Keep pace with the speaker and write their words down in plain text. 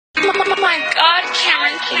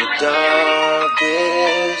In the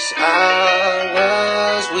darkest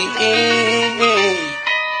hours we in,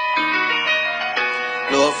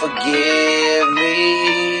 Lord, forgive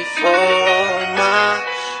me for my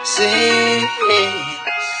sins.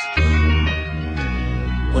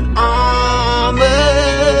 When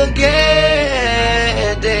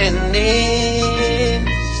Armageddon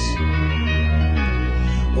ends,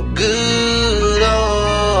 or good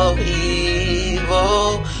or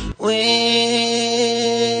evil wins.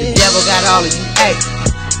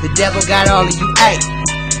 The devil got all of you, ayy.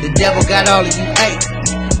 The devil got all of you, ayy. The devil got all of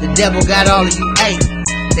you, ayy. The devil got all of you, ayy.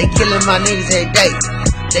 They killing my niggas every day.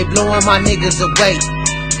 They blowing my niggas away.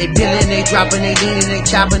 They peeling, they dropping, they leaning, they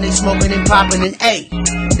chopping, they smoking and popping and ayy.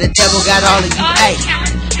 The devil got all of you, ayy.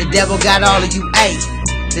 The devil got all of you, ayy.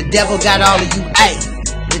 The devil got all of you, ayy.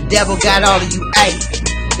 The devil got all of you, ayy.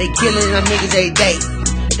 They killing my niggas every day.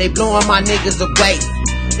 They blowing my niggas away.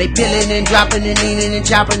 They peeling and dropping and leaning and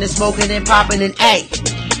chopping and smoking and popping and ayy.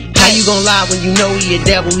 How you gon' lie when you know he a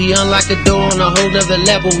devil? He unlock the door on a whole nother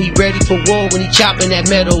level. He ready for war when he chopping that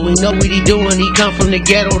metal. We know what he doing, he come from the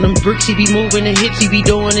ghetto. Them bricks he be moving, the hits he be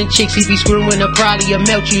doing, and chicks he be screwing. He'll probably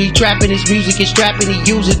melt you. He trapping, his music is strapping, he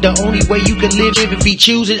use it. The only way you can live if he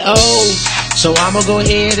choose it. Oh, so I'ma go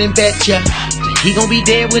ahead and bet ya he gon' be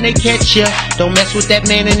dead when they catch ya. Don't mess with that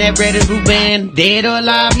man in that red and blue band. Dead or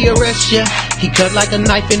alive, he arrest ya. He cut like a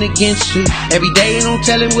knife in against you. Every day ain't no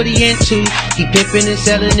telling what he into. He pimping and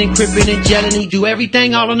selling and crippin' and gelling. He do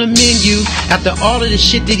everything all on the menu. After all of the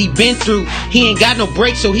shit that he been through, he ain't got no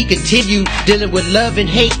break, so he continue dealing with love and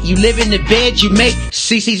hate. You live in the bed you make.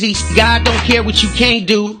 CCC, God don't care what you can't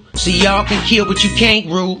do. See, y'all can kill but you can't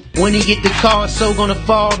rule. When he get the call, it's so gonna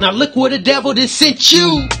fall. Now look where the devil that sent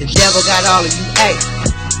you. The devil got all of you, ayy.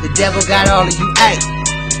 The devil got all of you, ayy.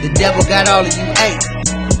 The devil got all of you, ayy.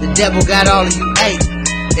 The devil got all of you, ayy.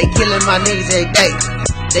 They killing my niggas every day.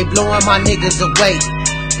 They blowing my niggas away.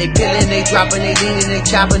 They peeling, they dropping, they leaning, they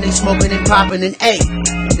chopping, they smoking and popping and ayy.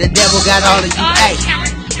 The devil got all of you, ayy.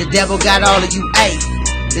 The devil got all of you, ayy.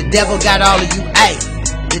 The devil got all of you, ayy.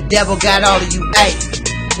 The devil got all of you, ayy.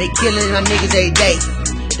 They killing my niggas every day.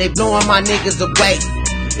 They blowing my niggas away.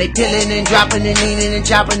 They peeling and dropping and leaning and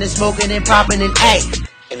chopping and smoking and popping and ayy.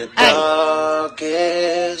 In the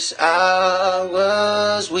darkest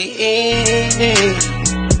hours we in,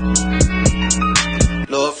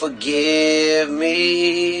 Lord, forgive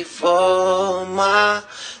me for my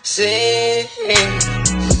sins.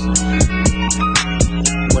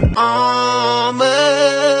 When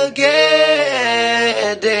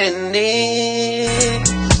Armageddon ends,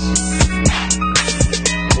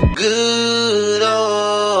 good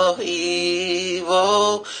or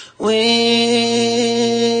evil wins.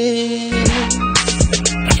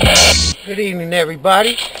 Good evening,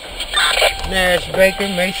 everybody. Nash Baker,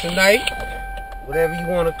 Mason Knight, whatever you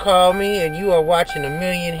want to call me, and you are watching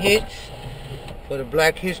 1,000,000 Hits for the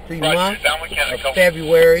Black History Month of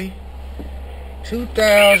February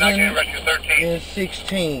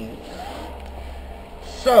 2016.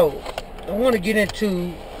 So, I want to get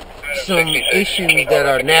into some issues that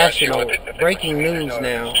are national, breaking news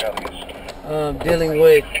now, dealing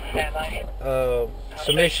with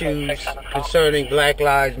some issues concerning Black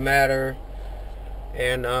Lives Matter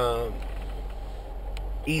and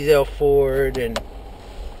Ezell Ford and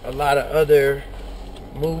a lot of other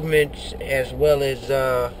movements, as well as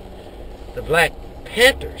the Black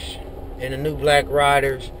Panthers and the new Black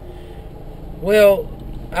Riders. Well,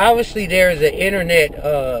 obviously there is an internet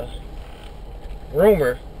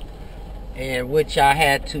rumor, in which I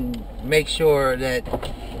had to make sure that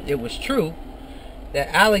it was true,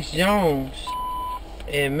 that Alex Jones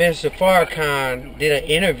and Minister Farrakhan did an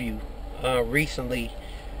interview recently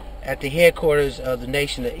at the headquarters of the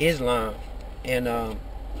Nation of Islam, and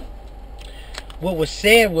what was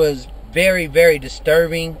said was very, very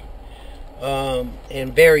disturbing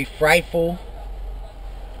and very frightful.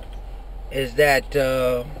 Is that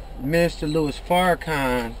Minister Louise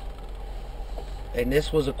Farrakhan, and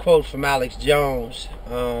this was a quote from Alex Jones,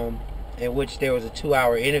 in which there was a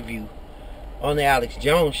 2-hour interview on the Alex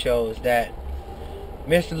Jones show, is that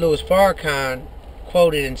Mr. Louise Farrakhan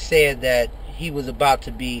quoted and said that he was about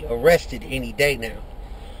to be arrested any day now.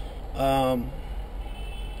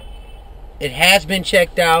 It has been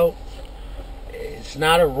checked out. It's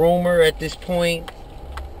not a rumor at this point.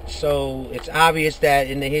 So it's obvious that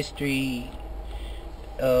in the history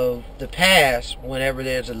of the past, whenever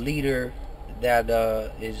there's a leader that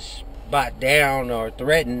is brought down or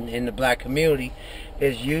threatened in the black community,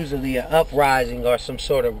 there's usually an uprising or some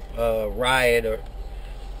sort of riot or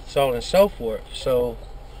so on and so forth. So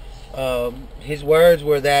his words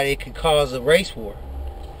were that it could cause a race war.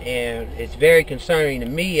 And it's very concerning to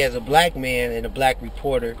me as a black man and a black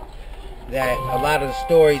reporter that a lot of the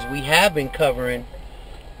stories we have been covering,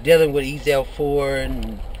 dealing with Ezell Ford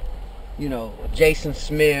and, you know, Jason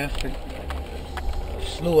Smith, a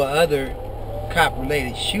slew of other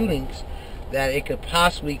cop-related shootings, that it could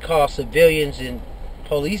possibly cause civilians and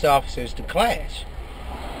police officers to clash.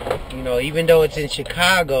 You know, even though it's in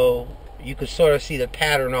Chicago, you could sort of see the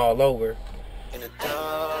pattern all over. In the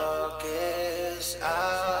darkest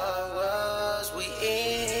hours we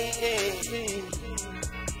in,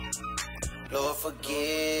 Lord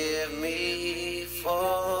forgive me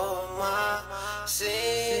for my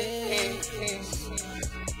sins.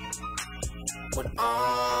 When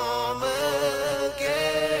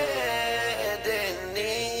Armageddon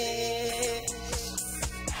is,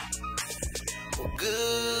 for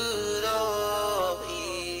good or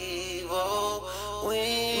evil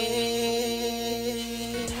win.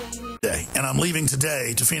 And I'm leaving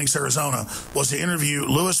today to Phoenix, Arizona, was to interview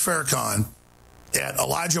Louise Farrakhan at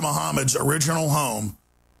Elijah Muhammad's original home,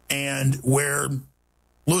 and where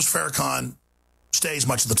Louise Farrakhan stays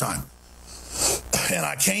much of the time. And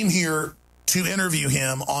I came here to interview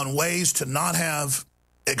him on ways to not have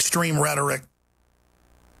extreme rhetoric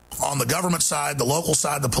on the government side, the local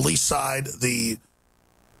side, the police side, the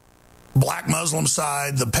black Muslim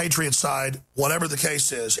side, the patriot side, whatever the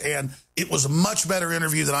case is. And it was a much better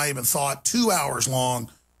interview than I even thought, 2 hours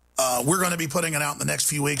long. We're going to be putting it out in the next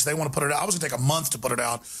few weeks. They want to put it out. I was going to take a month to put it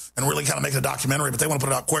out and really kind of make it a documentary, but they want to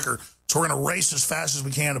put it out quicker. So we're going to race as fast as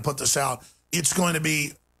we can to put this out. It's going to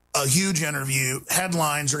be a huge interview.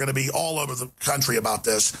 Headlines are going to be all over the country about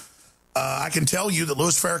this. I can tell you that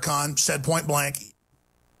Louise Farrakhan said point blank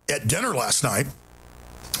at dinner last night,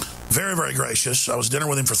 very, very gracious. I was at dinner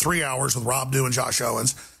with him for 3 hours with Rob Dew and Josh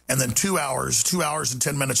Owens, and then 2 hours and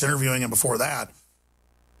 10 minutes interviewing him before that,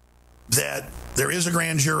 that there is a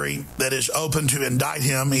grand jury that is open to indict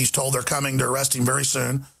him. He's told they're coming to arrest him very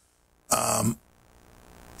soon. And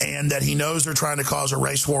that he knows they're trying to cause a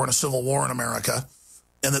race war and a civil war in America.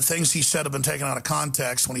 And that things he said have been taken out of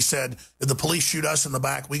context. When he said, if the police shoot us in the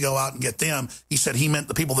back, we go out and get them, he said he meant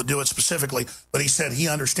the people that do it specifically. But he said he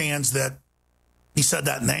understands that he said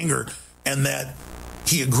that in anger, and that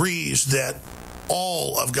he agrees that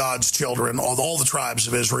all of God's children, all the tribes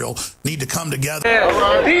of Israel, need to come together.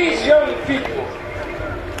 These young people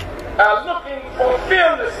are looking for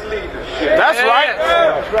fearless leadership. That's right.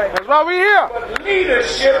 That's right. That's why we're here. But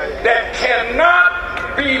leadership that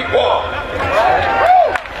cannot be bought.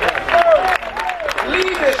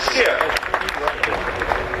 Leadership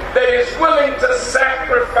that is willing to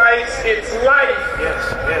sacrifice its life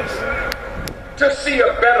to see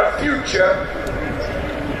a better future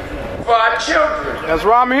for our children. That's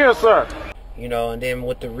why I'm here, sir. You know, and then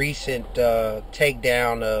with the recent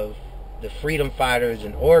takedown of the freedom fighters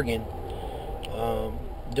in Oregon,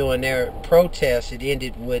 during their protests, it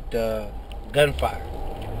ended with gunfire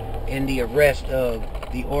and the arrest of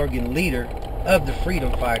the Oregon leader of the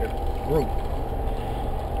freedom fighter group.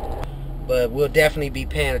 But we'll definitely be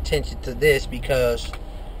paying attention to this, because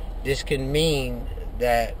this can mean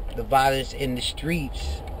that the violence in the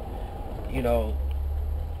streets, you know,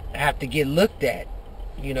 have to get looked at,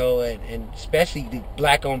 you know, and especially the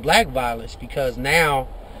black on black violence, because now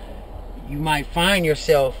you might find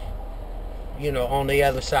yourself, you know, on the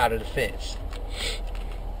other side of the fence.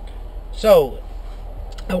 So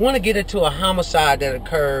I want to get into a homicide that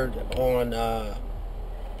occurred on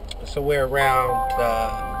somewhere around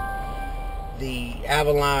the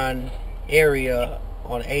Avalon area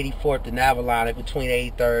on 84th and Avalon, between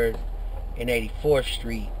 83rd and 84th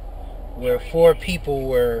Street, where 4 people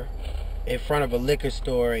were in front of a liquor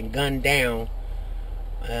store and gunned down.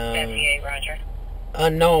 Roger.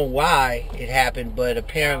 Unknown why it happened, but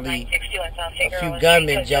apparently a few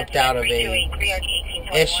gunmen jumped out of a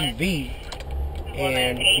SUV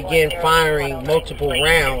and began firing multiple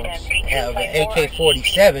rounds of an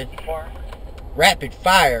AK-47 rapid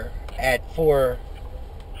fire at 4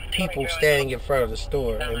 people standing in front of the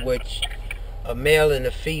store, in which a male and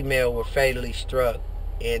a female were fatally struck,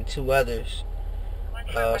 and 2 others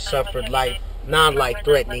suffered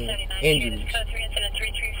non-life-threatening injuries.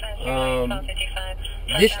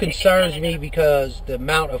 This concerns me because the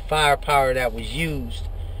amount of firepower that was used,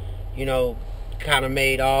 you know, kind of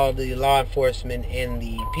made all the law enforcement and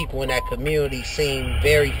the people in that community seem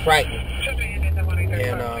very frightened.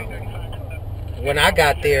 And when I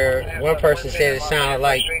got there, one person said it sounded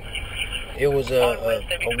like it was a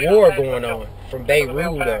war going on from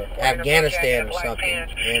Beirut or Afghanistan or something.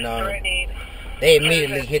 And they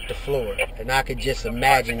immediately hit the floor. And I could just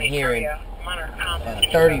imagine hearing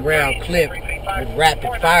 30-round clip with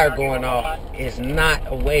rapid fire going off is not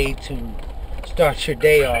a way to start your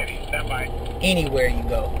day off anywhere you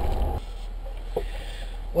go.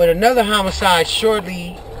 With another homicide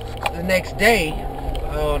shortly the next day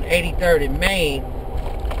on 83rd and Main,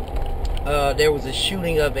 there was a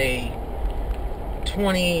shooting of a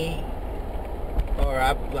 20, or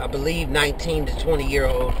I believe 19 to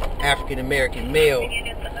 20-year-old African-American male,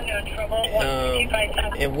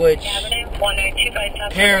 in which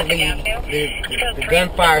apparently the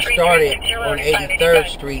gunfire started on 83rd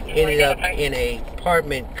Street, ended up in a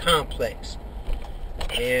apartment complex.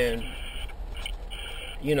 And,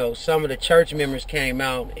 you know, some of the church members came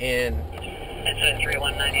out and,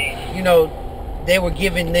 you know, they were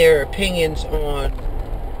giving their opinions on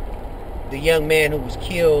the young man who was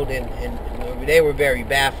killed, and they were very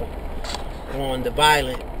baffled on the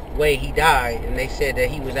violent way he died, and they said that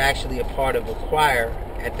he was actually a part of a choir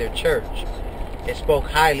at their church. It spoke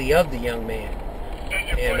highly of the young man.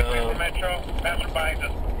 And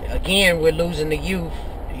again, we're losing the youth,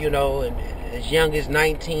 you know, and as young as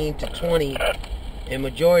 19 to 20. And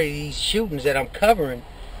majority of these shootings that I'm covering,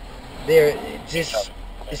 it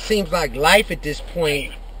seems like life at this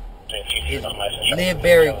point is lived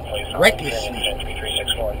very recklessly.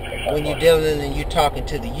 When you're dealing and you're talking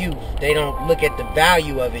to the youth, they don't look at the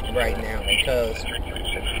value of it right now, because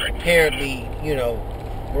apparently, you know,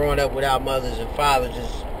 growing up without mothers and fathers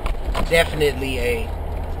is definitely a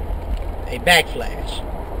backflash.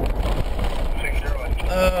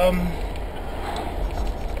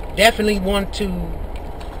 Definitely want to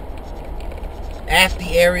ask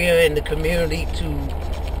the area and the community to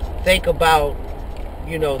think about,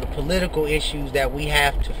 you know, the political issues that we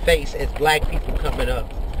have to face as black people coming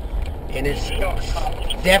up. And it's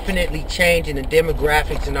definitely changing. The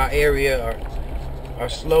demographics in our area are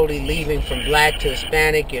slowly leaving from black to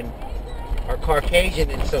Hispanic and are Caucasian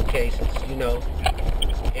in some cases, you know.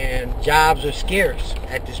 And jobs are scarce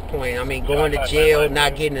at this point. I mean, going to jail,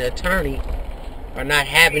 not getting an attorney, or not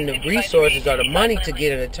having the resources or the money to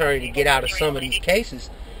get an attorney to get out of some of these cases,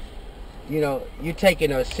 you know, you're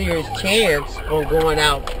taking a serious chance on going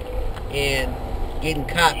out and getting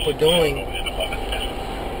caught for doing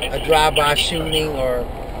a drive-by shooting or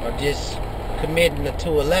just committing a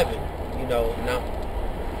 211, you know. Now,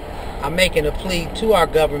 I'm making a plea to our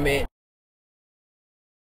government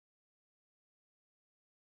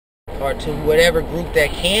or to whatever group that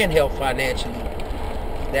can help financially,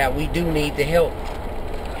 that we do need the help,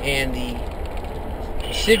 and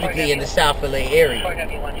specifically in the South LA area.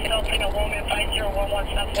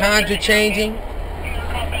 Times are changing,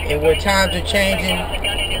 and where times are changing,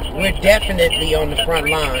 we're definitely on the front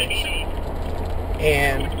lines.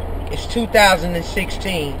 And it's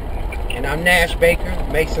 2016, and I'm Nash Baker,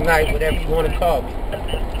 Masonite, whatever you want to call me.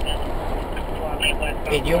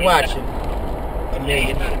 And you're watching A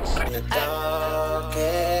Million Hits. In the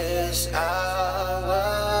darkest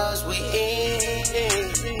hours we in,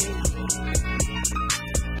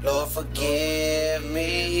 Lord forgive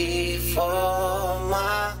me for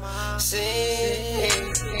my